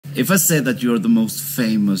If I say that you're the most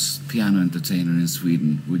famous piano entertainer in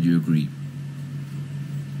Sweden, would you agree?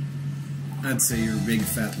 I'd say you're a big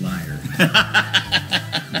fat liar.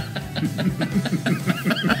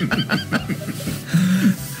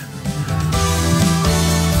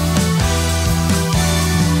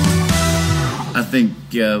 I think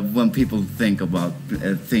when people think of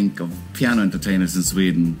piano entertainers in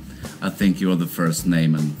Sweden, I think you're the first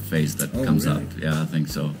name and face that comes really? up. Yeah, I think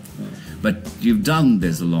so. Oh. But you've done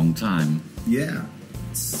this a long time. Yeah,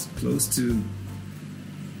 it's close to.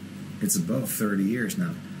 It's above 30 years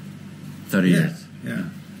now. 30 years. Yeah.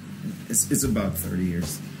 It's about 30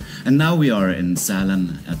 years. And now we are in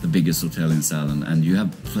Sälen, at the biggest hotel in Sälen, and you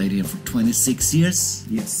have played here for 26 years?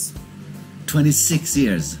 Yes. 26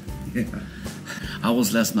 years. Yeah. How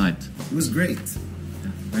was last night? It was great.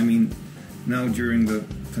 I mean, now during the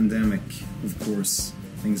pandemic, of course,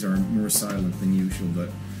 things are more silent than usual, but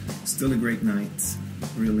still a great night.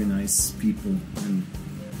 Really nice people and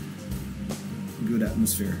good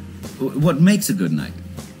atmosphere. What makes a good night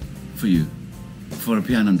for you, for a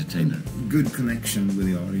piano entertainer? Good connection with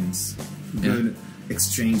the audience. Good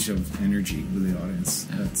exchange of energy with the audience.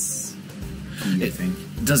 Yeah. That's key, I think.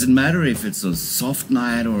 Does it matter if it's a soft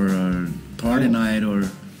night or a party night, or?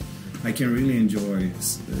 I can really enjoy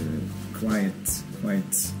quiet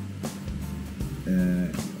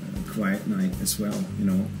night as well. You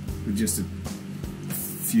know, with just a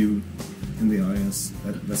few in the audience.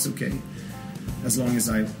 That's okay, as long as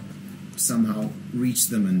I somehow reach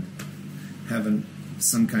them and have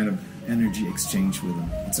some kind of energy exchange with them.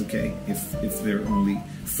 It's okay if there are only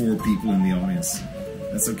 4 people in the audience.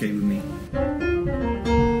 That's okay with me.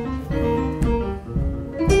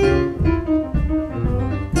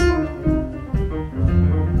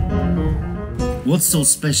 What's so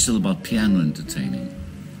special about piano entertaining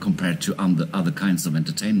compared to other kinds of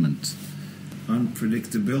entertainment?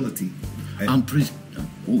 Unpredictability.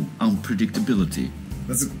 Unpredictability.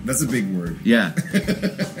 That's a big word. Yeah.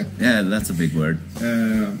 Yeah, that's a big word.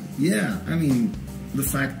 Yeah, I mean, the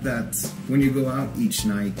fact that when you go out each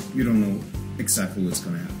night, you don't know exactly what's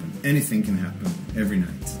going to happen. Anything can happen every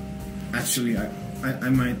night. Actually, I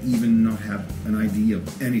might even not have an idea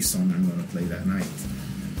of any song I'm going to play that night.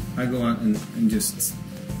 I go out and just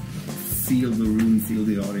feel the room, feel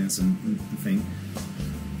the audience, and think,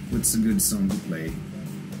 what's a good song to play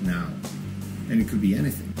now? And it could be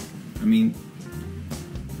anything. I mean,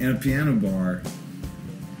 in a piano bar,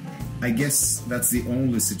 I guess that's the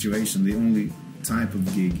only situation, the only type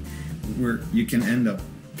of gig where you can end up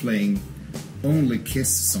playing only Kiss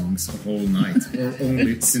songs a whole night, or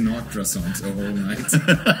only Sinatra songs a whole night.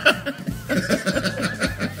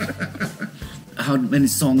 How many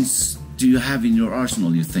songs do you have in your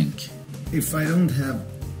arsenal, you think? If I don't have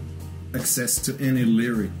access to any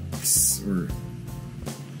lyrics or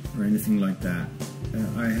anything like that,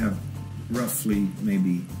 I have roughly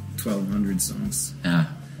maybe 1,200 songs. Yeah.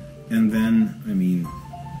 And then, I mean,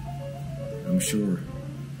 I'm sure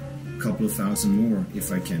a couple of thousand more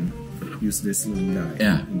if I can use this little guy.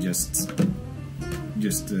 Yeah. And just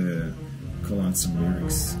call out some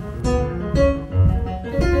lyrics.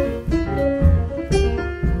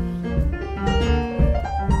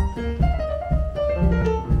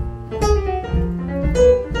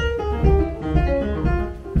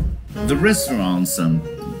 The restaurants and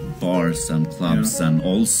bars and clubs and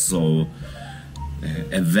also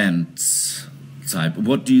events type,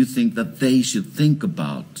 what do you think that they should think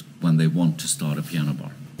about when they want to start a piano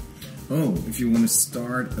bar? Oh, if you want to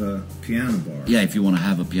start a piano bar. Yeah, if you want to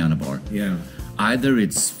have a piano bar. Yeah. Either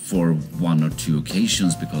it's for 1 or 2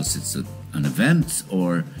 occasions because it's an event,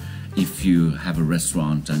 or if you have a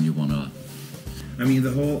restaurant and you want to... I mean,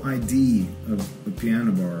 the whole idea of a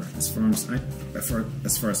piano bar, as far as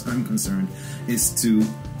I'm concerned, is to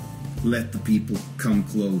let the people come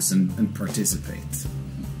close and participate.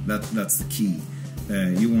 That's the key.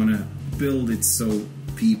 You want to build it so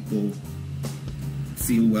people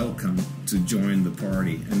feel welcome to join the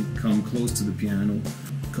party and come close to the piano,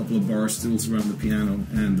 a couple of bar stools around the piano,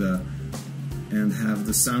 and have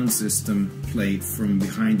the sound system played from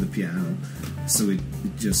behind the piano, so it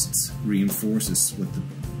just reinforces what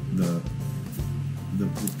the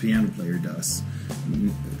piano player does.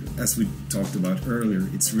 As we talked about earlier,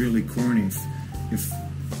 it's really corny if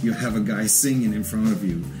you have a guy singing in front of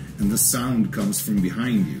you and the sound comes from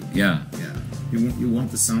behind you. Yeah. Yeah. You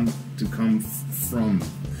want the sound to come from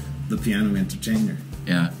the piano entertainer.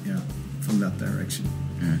 Yeah. Yeah. From that direction.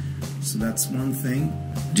 Yeah. So that's one thing.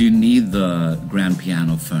 Do you need the grand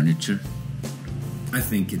piano furniture? I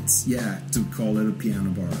think it's, to call it a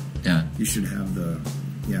piano bar. Yeah. You should have the,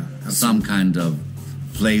 some kind of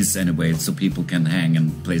place anyway, so people can hang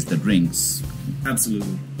and place their drinks.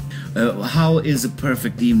 Absolutely. How is a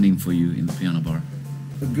perfect evening for you in the piano bar?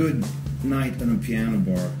 A good night in a piano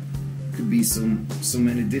bar could be so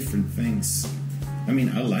many different things. I mean,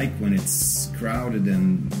 I like when it's crowded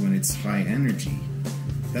and when it's high energy.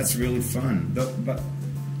 That's really fun. But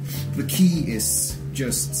the key is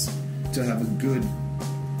just to have a good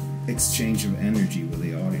exchange of energy with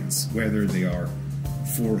the audience, whether they are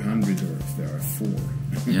 400 or if there are 4.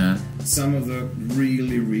 Yeah. Some of the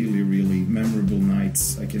really memorable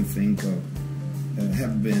nights I can think of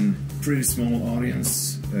have been pretty small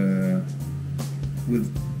audience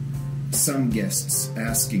with some guests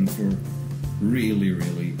asking for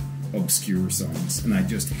really obscure songs, and I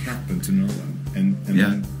just happen to know them, and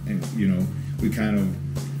you know, we kind of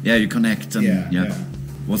you connect and yeah.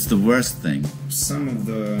 What's the worst thing? Some of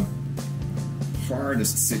the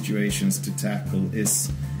hardest situations to tackle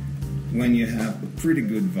is when you have a pretty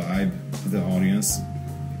good vibe with the audience.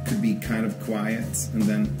 It could be kind of quiet, and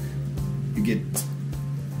then you get,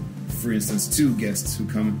 for instance, 2 guests who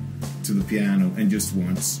come to the piano and just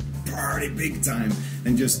want party big time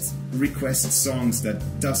and just request songs that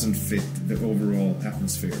doesn't fit the overall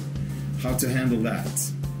atmosphere. How to handle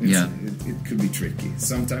that? It could be tricky.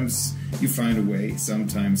 Sometimes you find a way,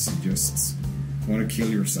 sometimes you just want to kill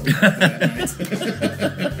yourself that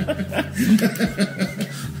night.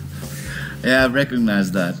 Yeah, I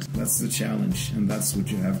recognize that. That's the challenge, and that's what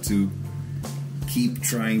you have to keep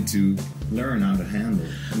trying to learn how to handle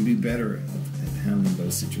and be better at handling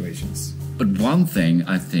those situations. But one thing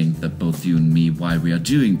I think that both you and me, why we are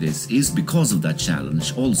doing this, is because of that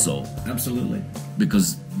challenge also. Absolutely.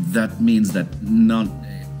 Because that means that no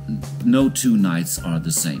 2 nights are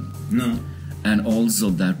the same. No. And also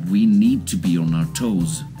that we need to be on our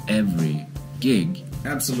toes every gig.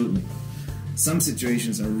 Absolutely. Some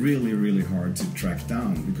situations are really hard to track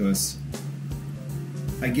down, because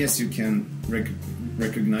I guess you can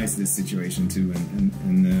recognize this situation too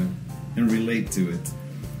and relate to it.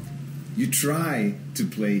 You try to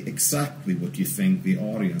play exactly what you think the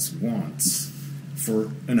audience wants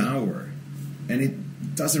for an hour, and it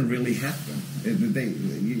doesn't really happen.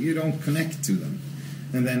 You don't connect to them.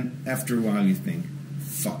 And then after a while you think,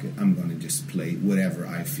 fuck it, I'm gonna just play whatever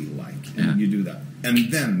I feel like. And you do that.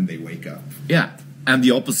 And then they wake up. Yeah. And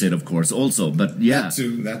the opposite, of course, also. But yeah.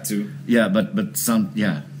 That too. Yeah, but some,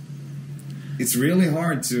 yeah. It's really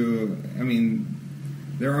hard to, I mean,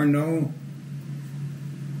 there are no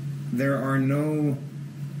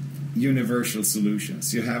universal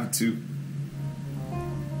solutions. You have to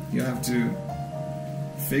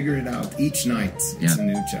figure it out each night. It's a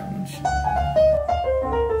new challenge.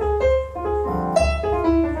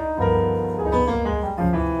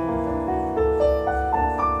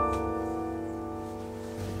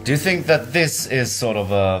 Do you think that this is sort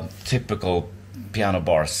of a typical piano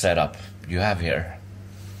bar setup you have here?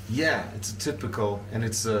 Yeah, it's a typical, and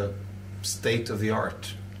it's a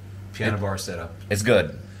state-of-the-art piano bar setup. It's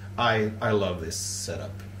good. I love this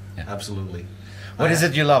setup. Yeah. Absolutely. What is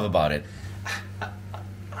it you love about it?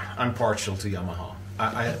 I'm partial to Yamaha.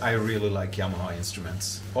 I really like Yamaha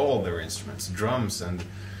instruments. All their instruments, drums and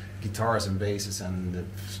guitars and basses and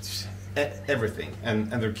everything.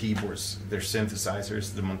 And their keyboards, their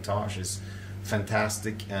synthesizers, the montage is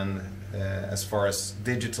fantastic. And as far as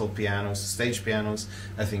digital pianos, stage pianos,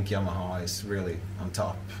 I think Yamaha is really on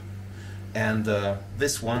top. And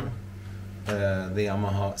this one, the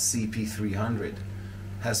Yamaha CP300,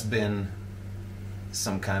 has been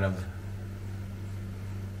some kind of,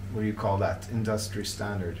 what do you call that, industry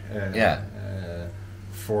standard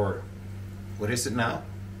for, what is it now?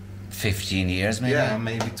 15 years maybe? Yeah,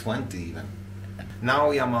 maybe 20 even.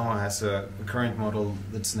 Now Yamaha has a current model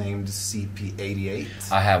that's named CP88.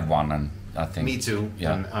 I have one, and I think... Me too.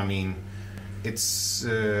 Yeah. And I mean, it's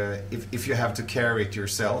if you have to carry it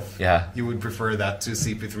yourself, you would prefer that to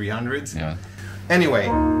CP300. Yeah. Anyway,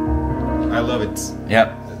 I love it.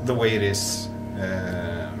 Yeah. The way it is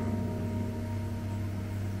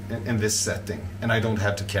in this setting, and I don't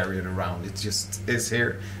have to carry it around. It just is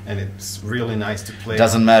here, and it's really nice to play.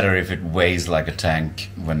 Doesn't matter if it weighs like a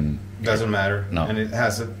tank when. Doesn't matter. No. And it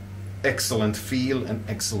has an excellent feel and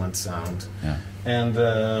excellent sound. Yeah. And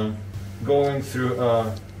going through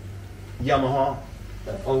a Yamaha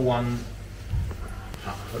 01.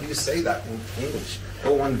 How do you say that in English?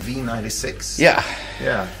 01 V96. Yeah.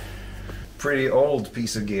 Yeah. Pretty old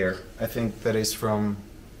piece of gear. I think that is from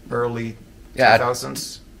early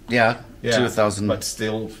 2000s. Yeah, 2000. But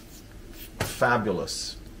still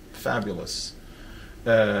fabulous. Fabulous.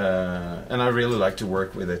 And I really like to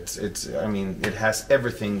work with it. I mean, it has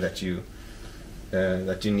everything that you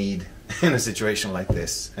need in a situation like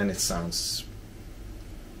this, and it sounds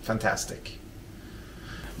fantastic.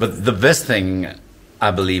 But the best thing,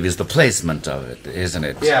 I believe, is the placement of it, isn't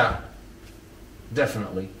it? Yeah,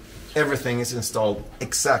 definitely. Everything is installed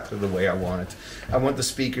exactly the way I want it. I want the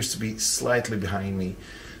speakers to be slightly behind me,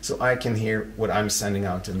 so I can hear what I'm sending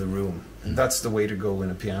out in the room. That's the way to go in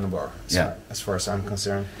a piano bar, as far as I'm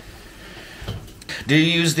concerned. Do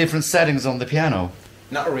you use different settings on the piano?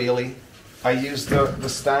 Not really. I use the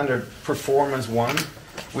standard performance one,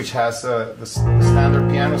 which has the standard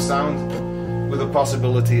piano sound with the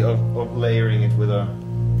possibility of layering it with a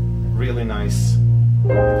really nice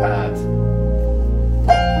pad.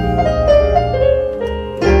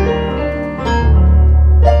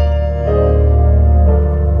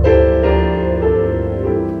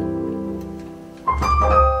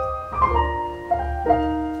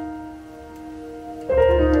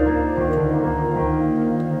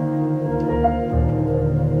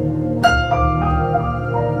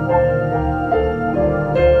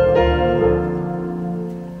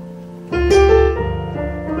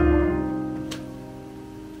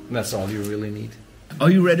 That's all you really need.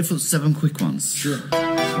 Are you ready for 7 quick ones? Sure.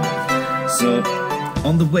 So,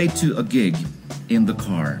 on the way to a gig, in the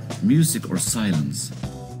car, music or silence?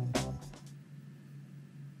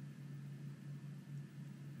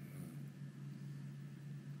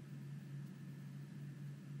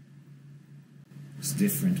 It's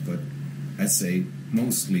different, but I'd say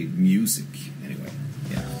mostly music anyway.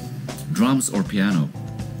 Yeah. Drums or piano?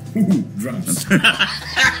 Ooh, drums.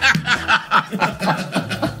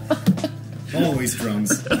 Always drums.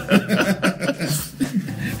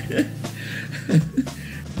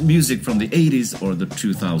 Music from the 80s or the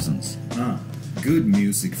 2000s? Good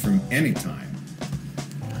music from any time.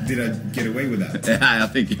 Did I get away with that? I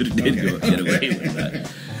think you did get away with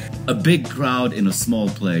that. A big crowd in a small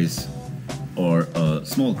place or a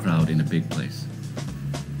small crowd in a big place?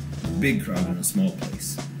 Big crowd in a small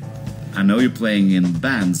place. I know you're playing in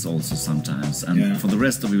bands also sometimes, and for the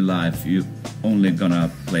rest of your life you only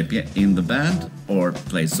gonna play in the band or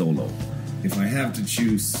play solo? If I have to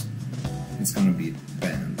choose, it's gonna be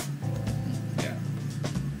band. Yeah.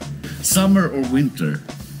 Summer or winter?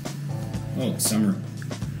 Oh, summer.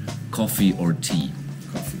 Coffee or tea?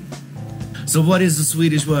 Coffee. So what is the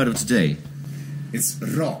Swedish word of today? It's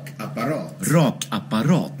rakapparat.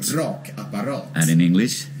 Rakapparat. Rakapparat. And in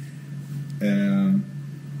English?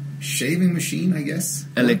 Shaving machine, I guess.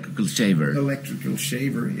 Electrical shaver. Electrical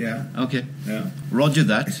shaver, yeah. Okay. Yeah. Roger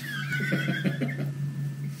that.